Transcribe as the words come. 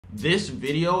This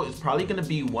video is probably going to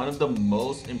be one of the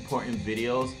most important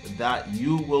videos that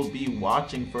you will be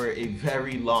watching for a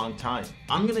very long time.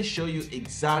 I'm going to show you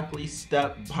exactly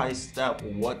step by step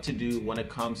what to do when it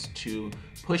comes to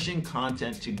pushing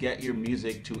content to get your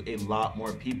music to a lot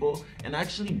more people and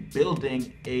actually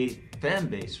building a fan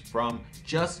base from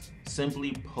just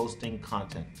simply posting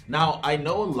content. Now, I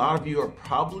know a lot of you are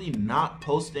probably not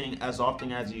posting as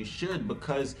often as you should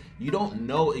because you don't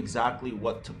know exactly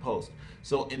what to post.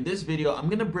 So in this video, I'm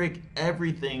gonna break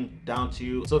everything down to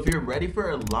you. So if you're ready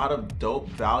for a lot of dope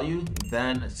value,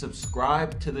 then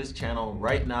subscribe to this channel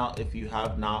right now if you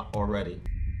have not already.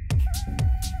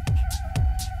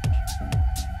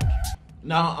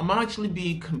 Now, I'm gonna actually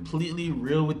be completely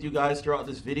real with you guys throughout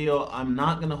this video. I'm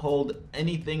not gonna hold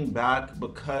anything back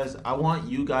because I want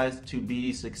you guys to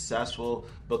be successful,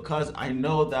 because I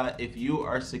know that if you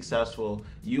are successful,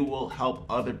 you will help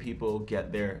other people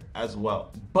get there as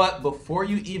well. But before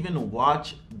you even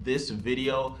watch this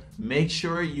video, make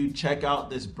sure you check out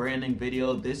this branding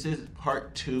video. This is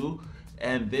part 2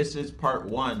 and this is part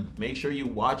 1. Make sure you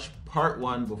watch part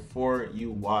 1 before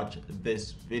you watch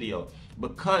this video,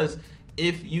 because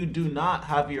if you do not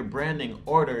have your branding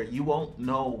order, you won't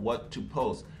know what to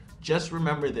post. Just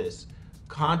remember this: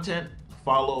 content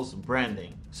follows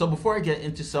branding. So before I get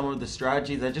into some of the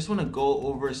strategies, I just want to go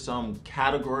over some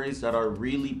categories that are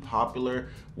really popular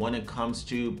when it comes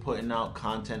to putting out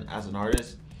content as an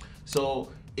artist.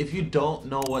 So if you don't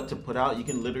know what to put out, you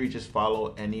can literally just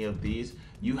follow any of these.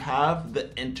 You have the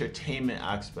entertainment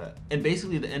aspect, and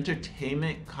basically the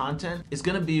entertainment content is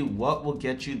going to be what will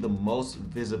get you the most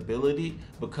visibility,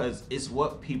 because it's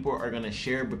what people are going to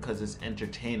share because it's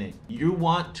entertaining. You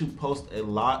want to post a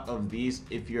lot of these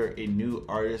if you're a new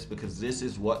artist, because this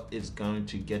is what is going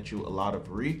to get you a lot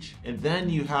of reach. And then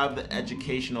you have the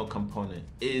educational component,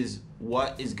 is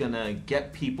what is going to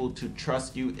get people to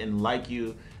trust you and like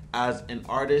you as an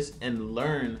artist and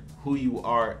learn who you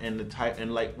are and the type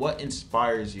and like what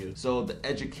inspires you. So the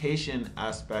education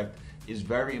aspect is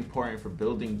very important for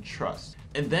building trust.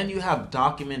 And then you have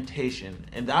documentation,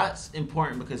 and that's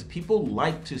important because people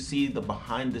like to see the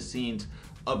behind the scenes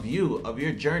of you, of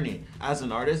your journey as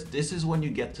an artist. This is when you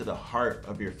get to the heart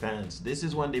of your fans. This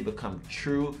is when they become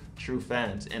true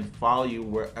fans and follow you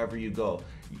wherever you go.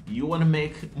 You want to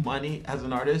make money as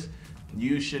an artist,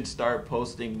 you should start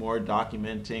posting more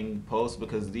documenting posts,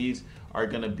 because these are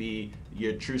going to be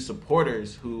your true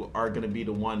supporters who are going to be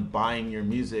the one buying your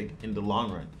music in the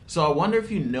long run. So I wonder if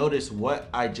you notice what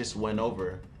I just went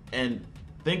over, and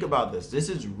think about this. This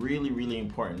is really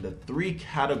important. The 3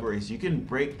 categories, you can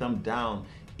break them down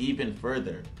even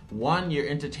further. 1, you're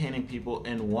entertaining people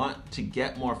and want to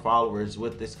get more followers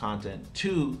with this content.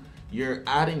 2, you're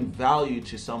adding value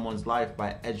to someone's life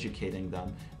by educating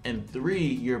them. And 3,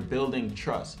 you're building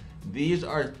trust. These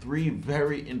are 3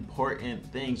 very important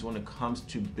things when it comes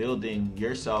to building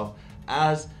yourself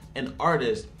as an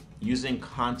artist using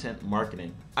content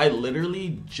marketing. I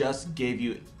literally just gave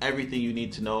you everything you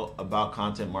need to know about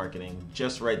content marketing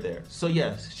just right there. So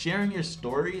yes, sharing your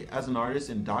story as an artist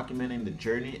and documenting the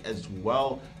journey, as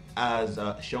well as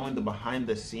showing the behind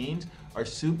the scenes, are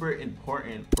super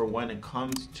important for when it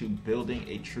comes to building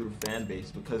a true fan base,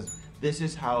 because this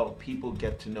is how people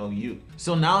get to know you.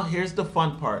 So now here's the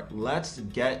fun part. Let's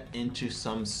get into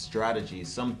some strategies,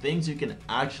 some things you can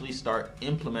actually start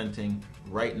implementing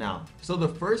right now. So the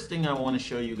first thing I want to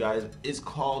show you guys is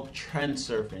called trend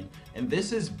surfing. And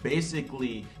this is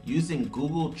basically using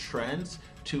Google Trends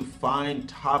to find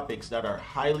topics that are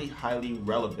highly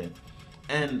relevant.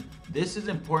 And this is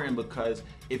important because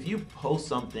if you post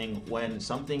something when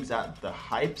something's at the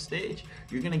hype stage,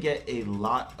 you're gonna get a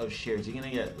lot of shares. You're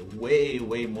gonna get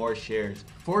way more shares.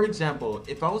 For example,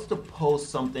 if I was to post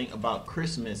something about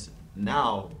Christmas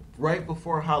now, right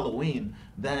before Halloween,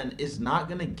 then it's not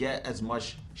gonna get as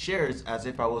much shares as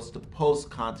if I was to post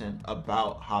content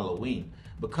about Halloween.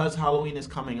 Because Halloween is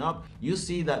coming up, you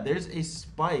see that there's a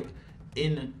spike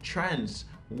in trends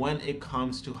when it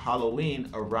comes to Halloween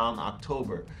around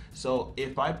October. So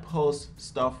if I post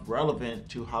stuff relevant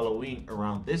to Halloween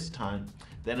around this time,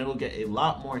 then it will get a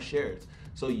lot more shares.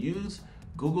 So use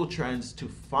Google Trends to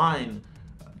find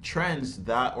trends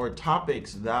that, or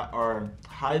topics that are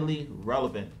highly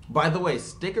relevant. By the way,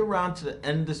 stick around to the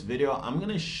end of this video. I'm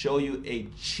gonna show you a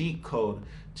cheat code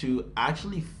to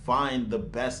actually find the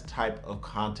best type of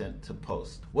content to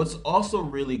post. What's also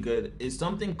really good is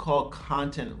something called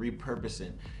content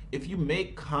repurposing. If you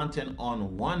make content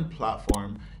on one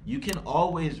platform, you can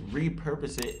always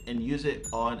repurpose it and use it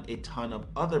on a ton of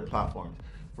other platforms.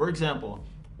 For example,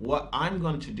 what I'm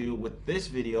going to do with this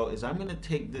video is I'm going to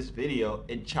take this video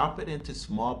and chop it into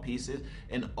small pieces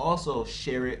and also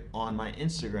share it on my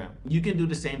Instagram. You can do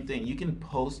the same thing. You can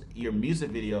post your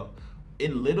music video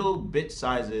in little bit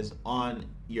sizes on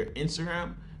your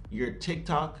Instagram, your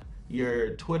TikTok,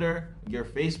 your Twitter, your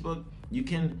Facebook. You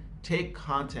can take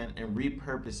content and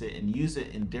repurpose it and use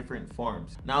it in different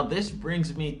forms. Now this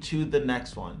brings me to the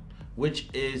next one, which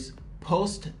is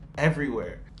post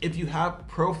everywhere. If you have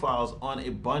profiles on a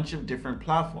bunch of different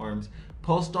platforms,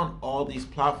 post on all these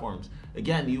platforms.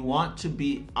 Again, you want to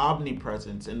be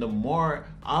omnipresent, and the more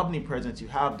omnipresence you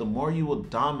have, the more you will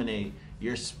dominate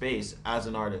your space as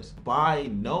an artist. By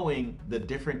knowing the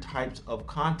different types of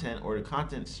content or the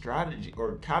content strategy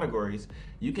or categories,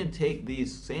 you can take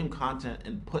these same content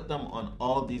and put them on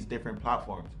all these different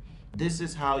platforms. This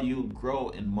is how you grow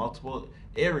in multiple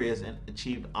areas and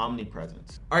achieve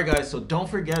omnipresence. All right guys, so don't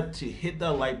forget to hit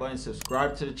that like button,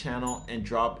 subscribe to the channel, and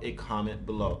drop a comment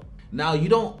below. Now, you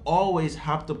don't always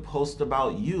have to post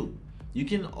about you. You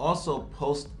can also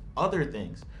post other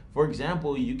things. For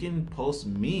example, you can post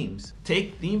memes.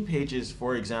 Take theme pages,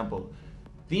 for example.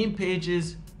 Theme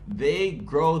pages, they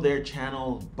grow their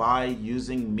channel by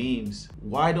using memes.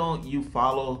 Why don't you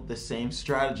follow the same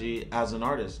strategy as an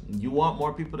artist? You want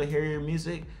more people to hear your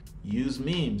music? Use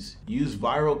memes, use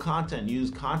viral content, use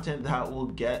content that will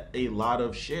get a lot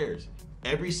of shares.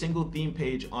 Every single theme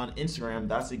page on Instagram,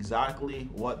 that's exactly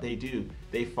what they do.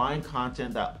 They find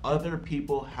content that other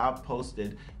people have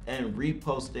posted and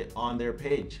repost it on their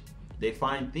page. They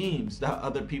find themes that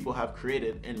other people have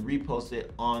created and repost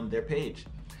it on their page.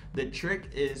 The trick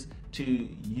is to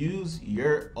use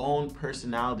your own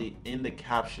personality in the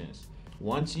captions.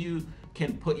 Once you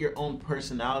can put your own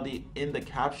personality in the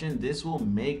caption, this will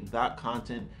make that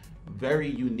content very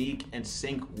unique and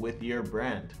sync with your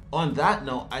brand. On that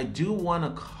note, I do want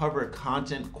to cover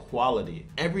content quality.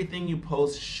 Everything you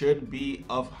post should be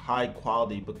of high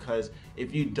quality, because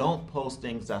if you don't post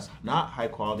things that's not high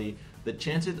quality, the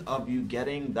chances of you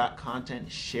getting that content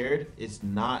shared is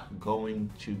not going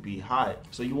to be high.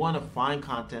 So you want to find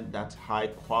content that's high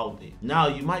quality. Now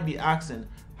you might be asking,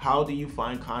 how do you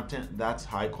find content that's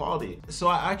high quality? So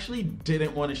I actually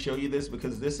didn't want to show you this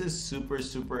because this is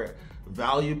super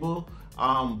valuable,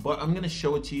 but I'm gonna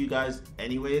show it to you guys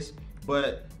anyways.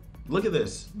 But look at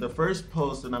this. The first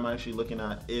post that I'm actually looking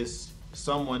at is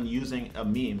someone using a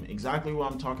meme. Exactly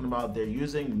what I'm talking about. They're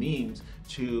using memes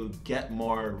to get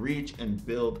more reach and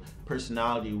build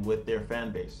personality with their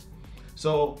fan base.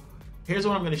 So here's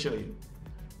what I'm gonna show you.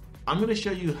 I'm gonna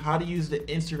show you how to use the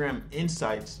Instagram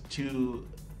insights to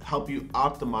help you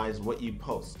optimize what you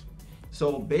post.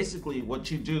 So basically what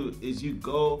you do is you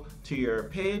go to your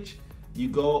page, you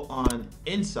go on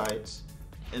insights,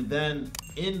 and then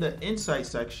in the insight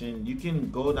section, you can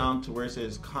go down to where it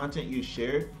says content you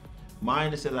shared.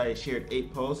 Mine, it says I shared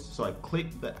 8 posts, so I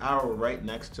click the arrow right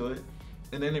next to it,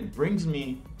 and then it brings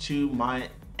me to my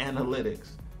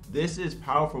analytics. This is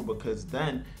powerful because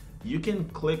then you can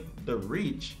click the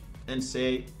reach and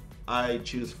say, I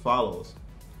choose follows.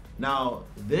 Now,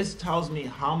 this tells me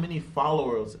how many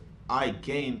followers I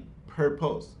gain per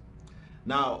post.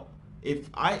 Now, if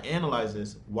I analyze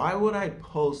this, why would I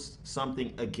post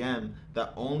something again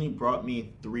that only brought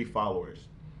me 3 followers?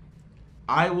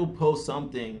 I will post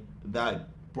something that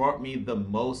brought me the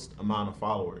most amount of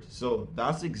followers. So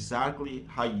that's exactly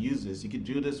how you use this. You could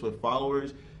do this with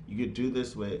followers, you could do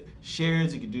this with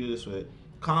shares, you could do this with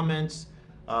comments,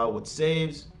 with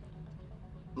saves.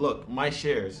 Look, my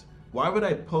shares. Why would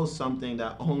I post something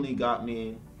that only got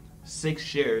me 6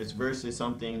 shares versus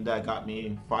something that got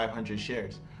me 500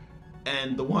 shares?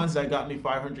 And the ones that got me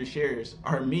 500 shares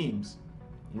are memes,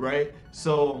 right?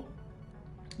 So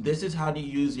this is how to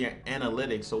use your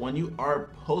analytics. So when you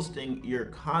are posting your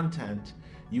content,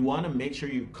 you want to make sure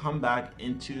you come back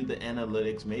into the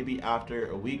analytics maybe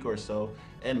after a week or so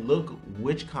and look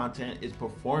which content is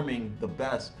performing the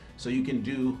best so you can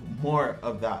do more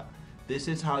of that. This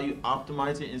is how you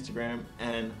optimize your Instagram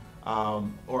and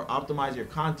or optimize your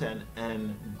content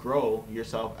and grow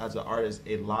yourself as an artist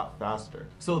a lot faster.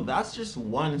 So that's just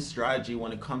one strategy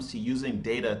when it comes to using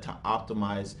data to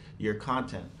optimize your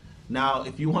content. Now,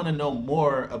 if you want to know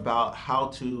more about how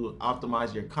to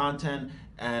optimize your content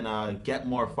and get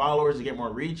more followers, get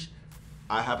more reach,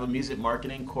 I have a music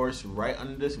marketing course right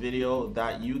under this video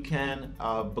that you can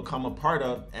become a part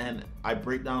of, and I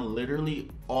break down literally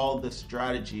all the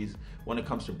strategies when it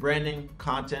comes to branding,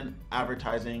 content,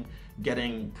 advertising,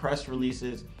 getting press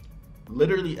releases.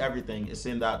 Literally everything is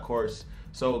in that course.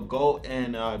 So go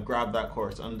and grab that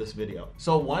course on this video.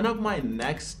 So one of my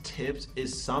next tips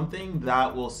is something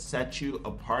that will set you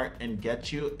apart and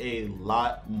get you a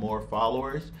lot more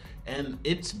followers. And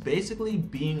it's basically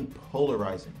being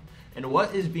polarizing. And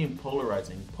what is being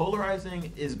polarizing?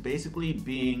 Polarizing is basically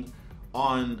being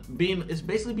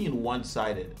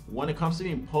one-sided. When it comes to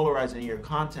being polarized in your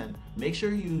content, make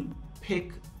sure you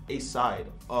pick a side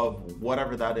of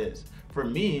whatever that is. For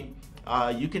me,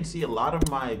 you can see a lot of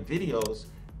my videos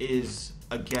is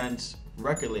against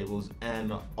record labels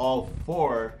and all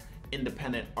for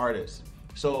independent artists.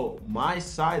 So my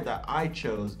side that I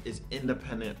chose is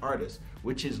independent artists,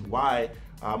 which is why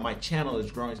my channel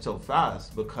is growing so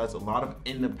fast, because a lot of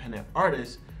independent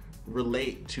artists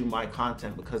relate to my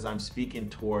content because I'm speaking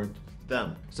toward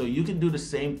them. So you can do the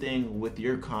same thing with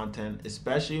your content,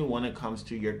 especially when it comes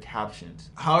to your captions.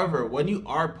 However, when you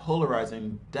are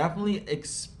polarizing, definitely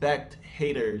expect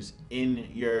haters in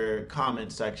your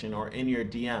comment section or in your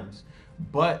DMs.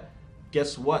 But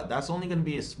guess what? That's only going to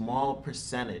be a small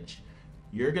percentage.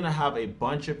 You're going to have a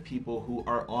bunch of people who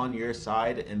are on your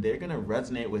side, and they're going to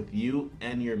resonate with you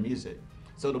and your music.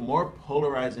 So the more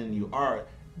polarizing you are,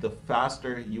 the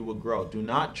faster you will grow. Do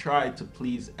not try to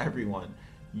please everyone.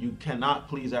 You cannot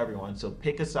please everyone. So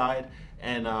pick a side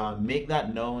and make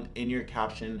that known in your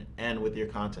caption and with your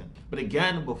content. But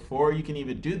again, before you can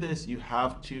even do this, you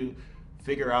have to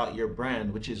figure out your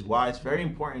brand, which is why it's very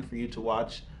important for you to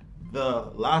watch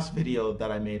the last video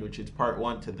that I made, which is part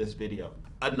 1 to this video.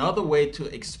 Another way to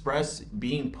express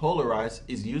being polarized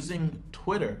is using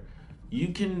Twitter.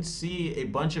 You can see a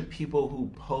bunch of people who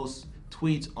post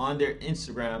tweets on their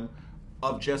Instagram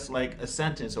of just like a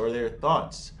sentence or their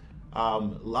thoughts.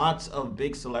 Lots of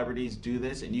big celebrities do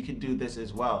this, and you can do this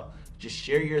as well. Just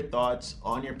share your thoughts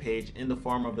on your page in the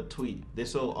form of a tweet.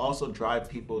 This will also drive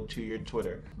people to your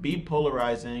Twitter. Be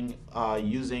polarizing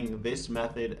using this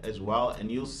method as well, and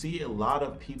you'll see a lot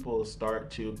of people start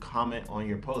to comment on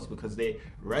your post because they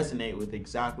resonate with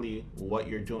exactly what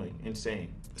you're doing and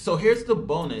saying. So here's the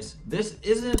bonus. This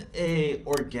isn't a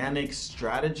organic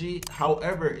strategy.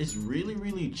 However, it's really,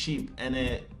 really cheap, and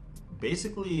it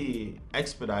basically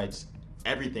expedites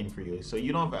everything for you. So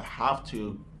you don't have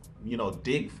to,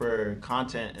 dig for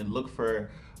content and look for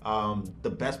the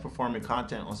best performing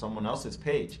content on someone else's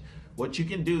page. What you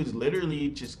can do is literally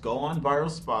just go on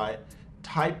ViralSpy,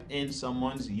 type in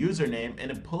someone's username,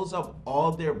 and it pulls up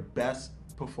all their best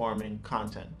performing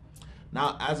content.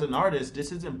 Now, as an artist,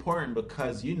 this is important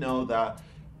because you know that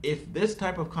if this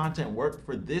type of content worked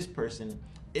for this person,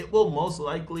 it will most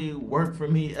likely work for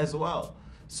me as well.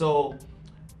 So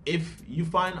if you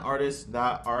find artists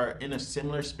that are in a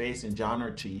similar space and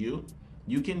genre to you,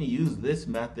 you can use this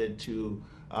method to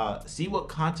see what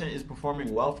content is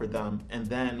performing well for them and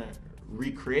then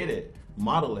recreate it,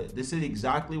 model it. This is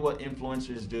exactly what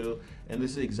influencers do, and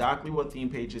this is exactly what theme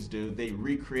pages do. They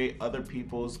recreate other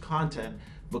people's content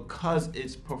because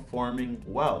it's performing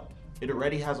well. It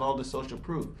already has all the social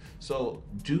proof. So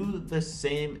do the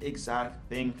same exact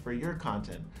thing for your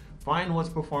content. Find what's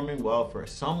performing well for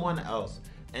someone else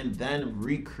and then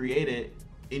recreate it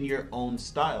in your own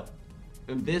style.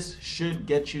 And this should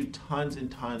get you tons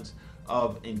and tons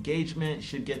of engagement,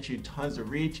 should get you tons of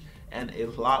reach and a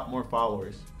lot more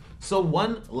followers. So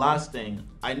one last thing,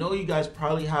 I know you guys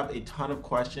probably have a ton of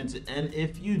questions, and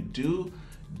if you do,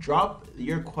 drop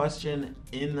your question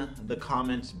in the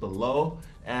comments below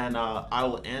and I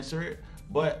will answer it.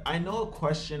 But I know a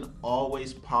question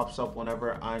always pops up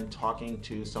whenever I'm talking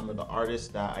to some of the artists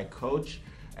that I coach,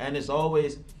 and it's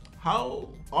always, how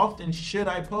often should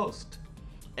I post?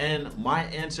 And my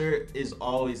answer is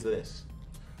always this: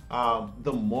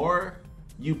 the more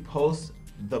you post,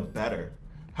 the better.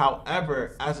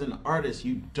 However, as an artist,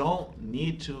 you don't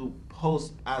need to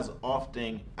post as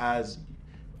often as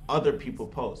other people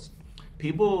post.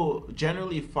 People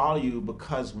generally follow you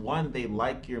because, one, they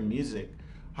like your music.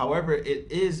 However,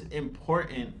 it is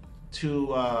important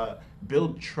to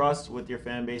build trust with your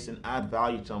fan base and add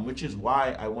value to them, which is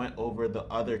why I went over the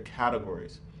other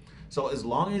categories. So as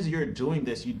long as you're doing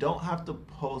this, you don't have to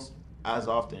post as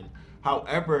often.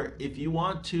 However, if you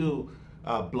want to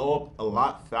blow up a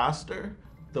lot faster,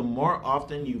 the more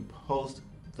often you post,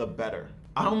 the better.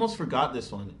 I almost forgot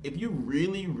this one. If you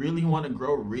really, really want to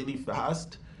grow really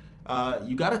fast,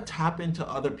 you got to tap into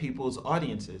other people's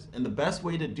audiences. And the best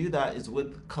way to do that is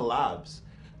with collabs.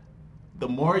 The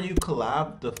more you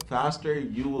collab, the faster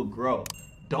you will grow.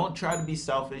 Don't try to be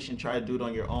selfish and try to do it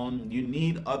on your own. You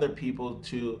need other people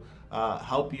to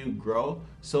help you grow.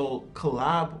 So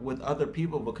collab with other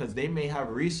people because they may have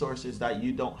resources that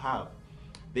you don't have.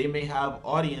 They may have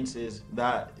audiences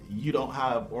that you don't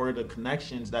have or the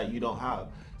connections that you don't have.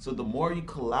 So the more you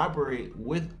collaborate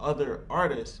with other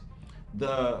artists,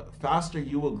 the faster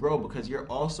you will grow, because you're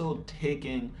also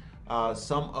taking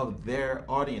some of their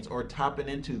audience or tapping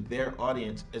into their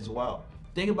audience as well.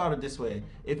 Think about it this way: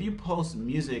 if you post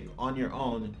music on your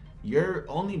own, you're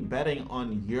only betting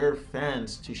on your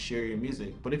fans to share your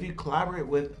music. But if you collaborate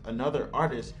with another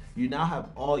artist, you now have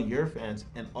all your fans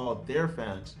and all their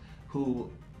fans who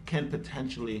can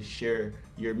potentially share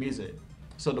your music.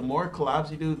 So the more collabs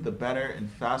you do, the better and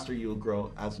faster you will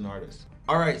grow as an artist.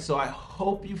 All right, so I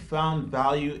hope you found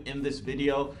value in this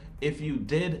video. If you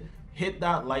did, hit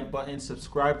that like button,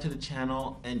 subscribe to the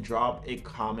channel, and drop a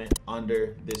comment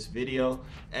under this video.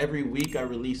 Every week I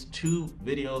release 2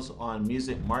 videos on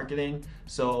music marketing,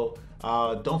 so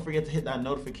don't forget to hit that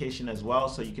notification as well,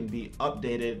 so you can be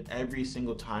updated every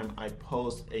single time I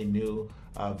post a new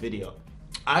video.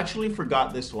 I actually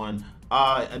forgot this one.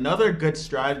 Another good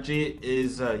strategy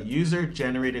is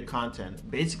user-generated content.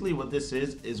 Basically what this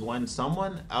is when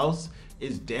someone else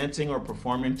is dancing or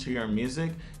performing to your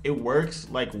music, it works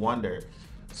like wonder.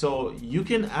 So you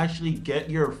can actually get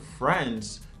your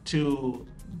friends to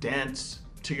dance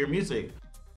to your music.